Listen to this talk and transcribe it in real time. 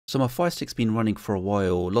So my Firestick's been running for a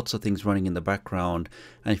while, lots of things running in the background,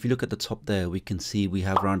 and if you look at the top there, we can see we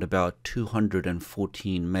have around about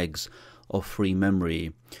 214 megs of free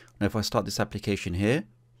memory. Now if I start this application here,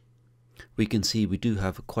 we can see we do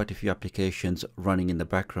have quite a few applications running in the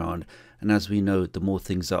background, and as we know, the more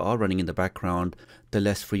things that are running in the background, the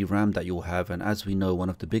less free RAM that you'll have. And as we know, one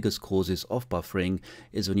of the biggest causes of buffering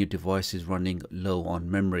is when your device is running low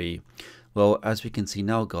on memory. Well, as we can see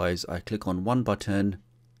now guys, I click on one button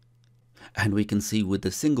and we can see with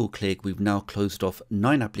a single click we've now closed off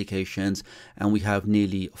 9 applications and we have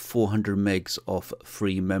nearly 400 megs of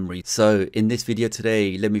free memory. So in this video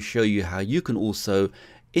today, let me show you how you can also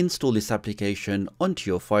install this application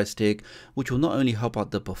onto your Firestick, which will not only help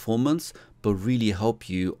out the performance but really help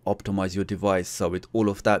you optimize your device. So with all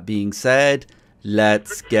of that being said,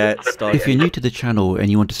 let's get started. If you're new to the channel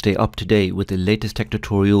and you want to stay up to date with the latest tech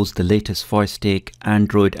tutorials, the latest Firestick,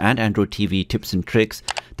 Android and Android TV tips and tricks,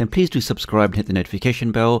 then please do subscribe and hit the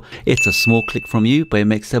notification bell. It's a small click from you, but it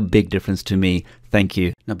makes a big difference to me. Thank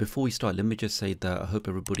you. Now before we start, let me just say that I hope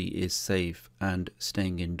everybody is safe and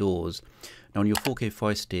staying indoors. Now on your 4K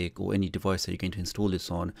Firestick or any device that you're going to install this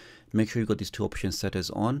on, make sure you've got these two options set as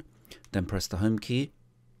on, then press the home key,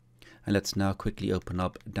 and let's now quickly open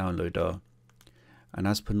up Downloader. And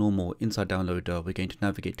as per normal, inside Downloader, we're going to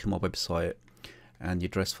navigate to my website, and the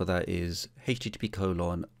address for that is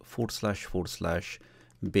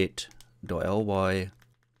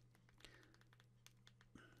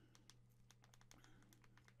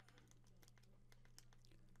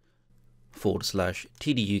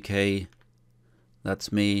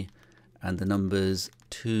that's me, and the numbers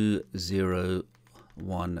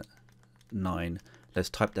 2019.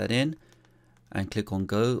 Let's type that in and click on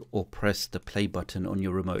go, or press the play button on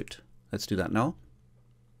your remote. Let's do that now.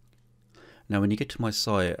 Now when you get to my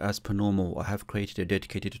site, as per normal, I have created a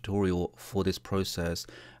dedicated tutorial for this process,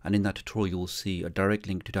 and in that tutorial you'll see a direct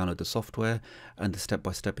link to download the software and the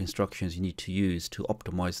step-by-step instructions you need to use to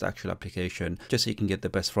optimize the actual application, just so you can get the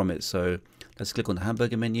best from it. So let's click on the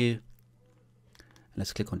hamburger menu, and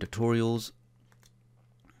let's click on tutorials.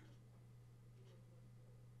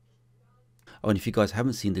 Oh, and if you guys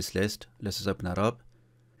haven't seen this list, let's just open that up.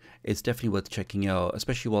 It's definitely worth checking out,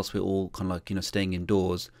 especially whilst we're all kind of like, staying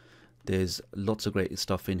indoors. There's lots of great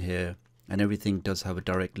stuff in here, and everything does have a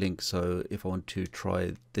direct link. So if I want to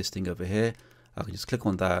try this thing over here, I can just click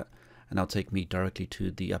on that and that'll take me directly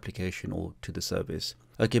to the application or to the service.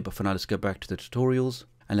 Okay, but for now, let's go back to the tutorials,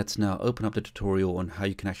 and let's now open up the tutorial on how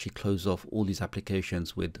you can actually close off all these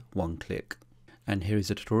applications with one click. And here is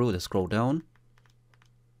the tutorial. Let's scroll down.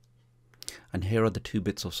 And here are the 2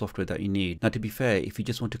 bits of software that you need. Now to be fair, if you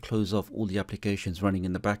just want to close off all the applications running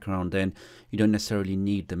in the background, then you don't necessarily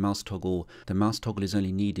need the mouse toggle. The mouse toggle is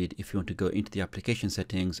only needed if you want to go into the application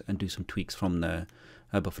settings and do some tweaks from there.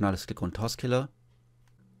 But for now, let's click on Task Killer,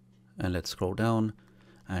 and let's scroll down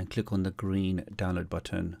and click on the green download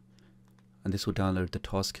button. And this will download the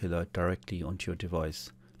Task Killer directly onto your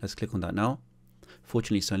device. Let's click on that now.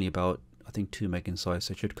 Fortunately, it's only about, I think, 2 meg in size,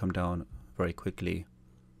 so it should come down very quickly.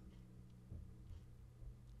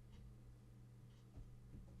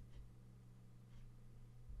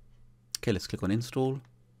 Okay, let's click on install.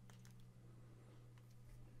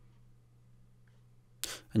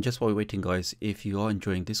 And just while we're waiting guys, if you are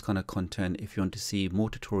enjoying this kind of content, if you want to see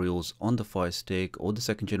more tutorials on the Firestick or the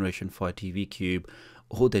 2nd generation Fire TV Cube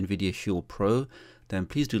or the NVIDIA Shield Pro, then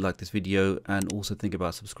please do like this video and also think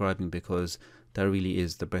about subscribing, because that really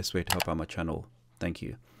is the best way to help out my channel. Thank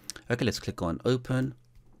you. Okay, let's click on open.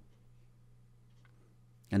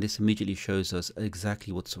 And this immediately shows us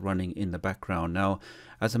exactly what's running in the background. Now,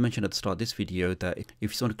 as I mentioned at the start of this video, that if you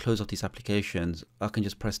want to close off these applications, I can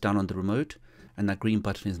just press down on the remote and that green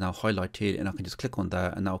button is now highlighted, and I can just click on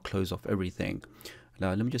that and that'll close off everything.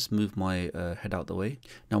 Now, let me just move my head out the way.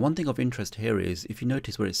 Now, one thing of interest here is, if you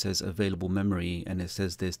notice where it says available memory and it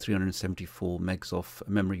says there's 374 megs of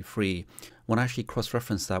memory free, when I actually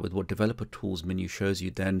cross-reference that with what developer tools menu shows you,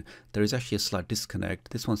 then there is actually a slight disconnect.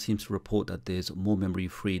 This one seems to report that there's more memory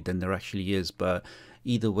free than there actually is, but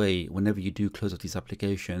either way, whenever you do close off these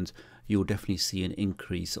applications, you'll definitely see an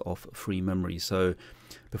increase of free memory. So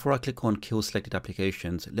before I click on kill selected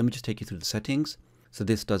applications, let me just take you through the settings. So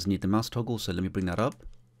this does need the mouse toggle, so let me bring that up.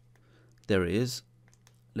 There it is.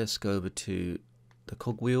 Let's go over to the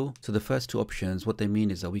cogwheel. So the first 2 options, what they mean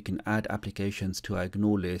is that we can add applications to our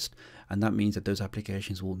ignore list, and that means that those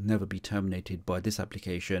applications will never be terminated by this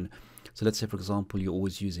application. So let's say for example you're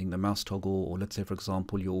always using the mouse toggle, or let's say for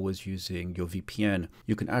example you're always using your VPN.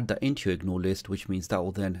 You can add that into your ignore list, which means that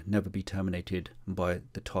will then never be terminated by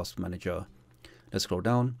the task manager. Let's scroll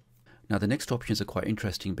down. Now the next options are quite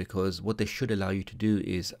interesting because what they should allow you to do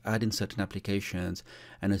is add in certain applications,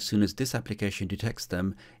 and as soon as this application detects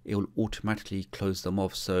them, it will automatically close them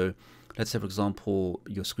off. So let's say, for example,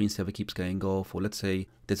 your screensaver keeps going off, or let's say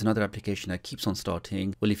there's another application that keeps on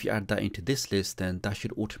starting. Well, if you add that into this list, then that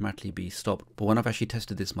should automatically be stopped. But when I've actually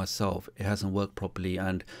tested this myself, it hasn't worked properly,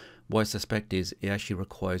 and what I suspect is it actually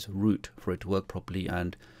requires root for it to work properly,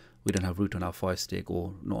 and we don't have root on our Firestick,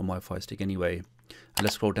 or not on my Firestick anyway. And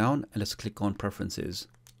let's scroll down and let's click on preferences.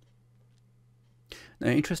 Now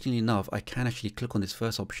interestingly enough, I can actually click on this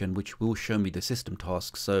first option, which will show me the system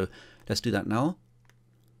tasks. So let's do that now.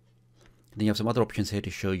 Then you have some other options here to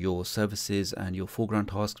show your services and your foreground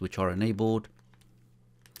tasks, which are enabled.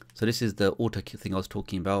 So this is the auto thing I was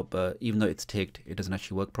talking about, but even though it's ticked, it doesn't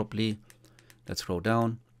actually work properly. Let's scroll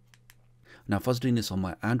down. Now if I was doing this on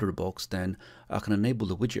my Android box, then I can enable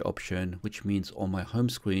the widget option, which means on my home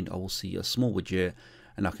screen I will see a small widget,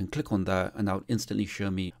 and I can click on that and that will instantly show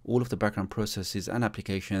me all of the background processes and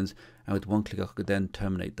applications, and with one click I could then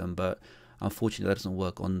terminate them. But unfortunately that doesn't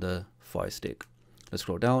work on the Firestick. Let's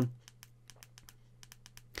scroll down.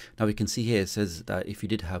 Now we can see here it says that if you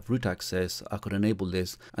did have root access, I could enable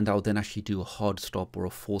this, and that would then actually do a hard stop or a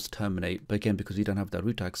forced terminate. But again, because we don't have that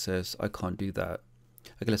root access, I can't do that.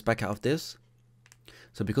 Okay, let's back out of this.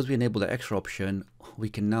 So because we enable the extra option, we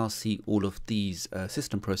can now see all of these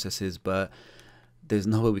system processes, but there's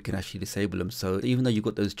no way we can actually disable them. So even though you've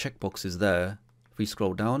got those checkboxes there, if we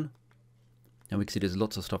scroll down, and we can see there's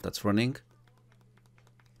lots of stuff that's running.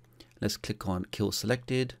 Let's click on kill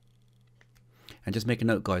selected. And just make a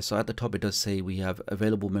note, guys, so at the top it does say we have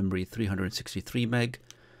available memory 363 meg.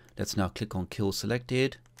 Let's now click on kill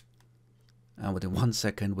selected. And within 1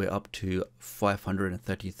 second, we're up to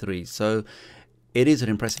 533. So it is an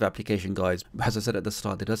impressive application, guys. As I said at the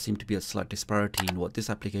start, there does seem to be a slight disparity in what this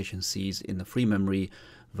application sees in the free memory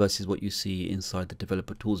versus what you see inside the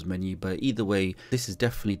developer tools menu. But either way, this is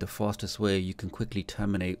definitely the fastest way you can quickly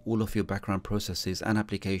terminate all of your background processes and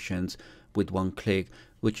applications with one click,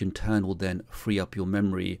 which in turn will then free up your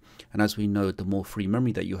memory. And as we know, the more free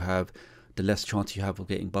memory that you have, the less chance you have of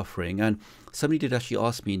getting buffering. And somebody did actually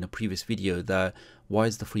ask me in a previous video that why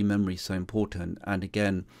is the free memory so important? And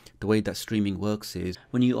again, the way that streaming works is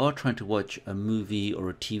when you are trying to watch a movie or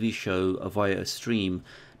a TV show via a stream,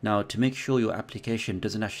 now to make sure your application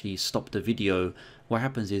doesn't actually stop the video, what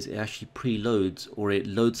happens is it actually preloads, or it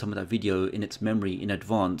loads some of that video in its memory in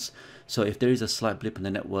advance. So if there is a slight blip in the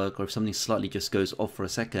network, or if something slightly just goes off for a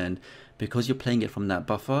second, because you're playing it from that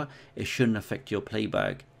buffer, it shouldn't affect your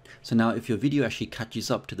playback. So now if your video actually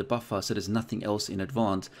catches up to the buffer, so there's nothing else in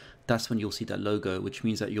advance, that's when you'll see that logo, which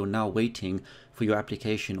means that you're now waiting for your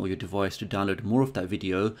application or your device to download more of that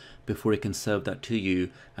video before it can serve that to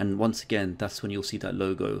you. And once again, that's when you'll see that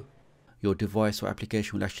logo. Your device or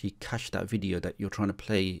application will actually cache that video that you're trying to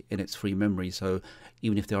play in its free memory. So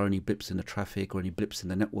even if there are any blips in the traffic or any blips in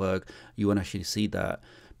the network, you won't actually see that.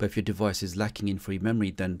 But if your device is lacking in free memory,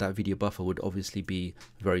 then that video buffer would obviously be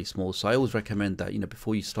very small. So I always recommend that,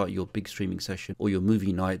 before you start your big streaming session or your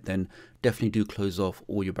movie night, then definitely do close off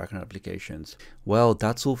all your background applications. Well,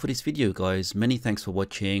 that's all for this video, guys. Many thanks for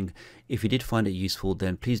watching. If you did find it useful,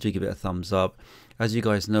 then please do give it a thumbs up. As you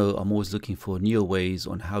guys know, I'm always looking for newer ways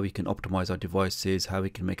on how we can optimize our devices, how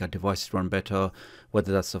we can make our devices run better,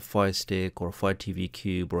 whether that's a Firestick or a Fire TV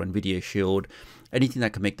Cube or NVIDIA Shield, anything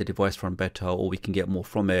that can make the device run better or we can get more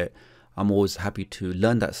from it. I'm always happy to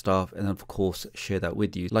learn that stuff and of course share that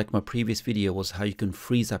with you. Like my previous video was how you can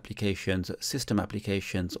freeze applications, system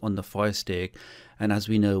applications on the Firestick. And as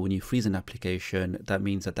we know, when you freeze an application, that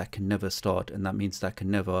means that that can never start, and that means that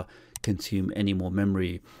can never consume any more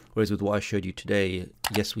memory. Whereas with what I showed you today,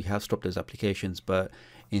 yes, we have stopped those applications, but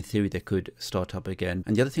in theory they could start up again.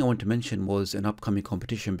 And the other thing I wanted to mention was an upcoming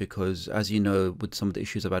competition, because as you know, with some of the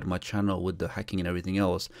issues I've had on my channel with the hacking and everything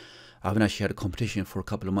else, I haven't actually had a competition for a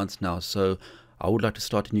couple of months now. So I would like to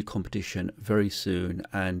start a new competition very soon,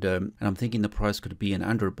 and I'm thinking the prize could be an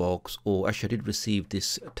Android box, or actually I did receive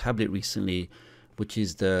this tablet recently, which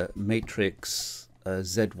is the Matrix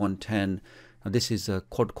Z110. Now this is a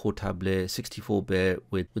quad-core tablet, 64-bit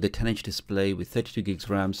with a 10-inch display with 32 gigs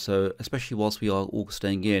RAM. So especially whilst we are all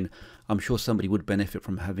staying in, I'm sure somebody would benefit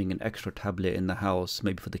from having an extra tablet in the house,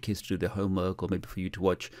 maybe for the kids to do their homework, or maybe for you to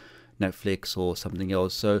watch Netflix or something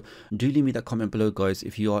else. So do leave me that comment below, guys,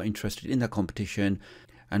 if you are interested in that competition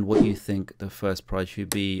and what you think the first prize should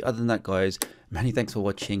be. Other than that, guys, many thanks for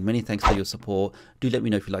watching, many thanks for your support. Do let me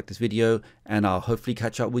know if you like this video, and I'll hopefully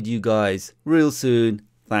catch up with you guys real soon.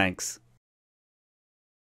 Thanks.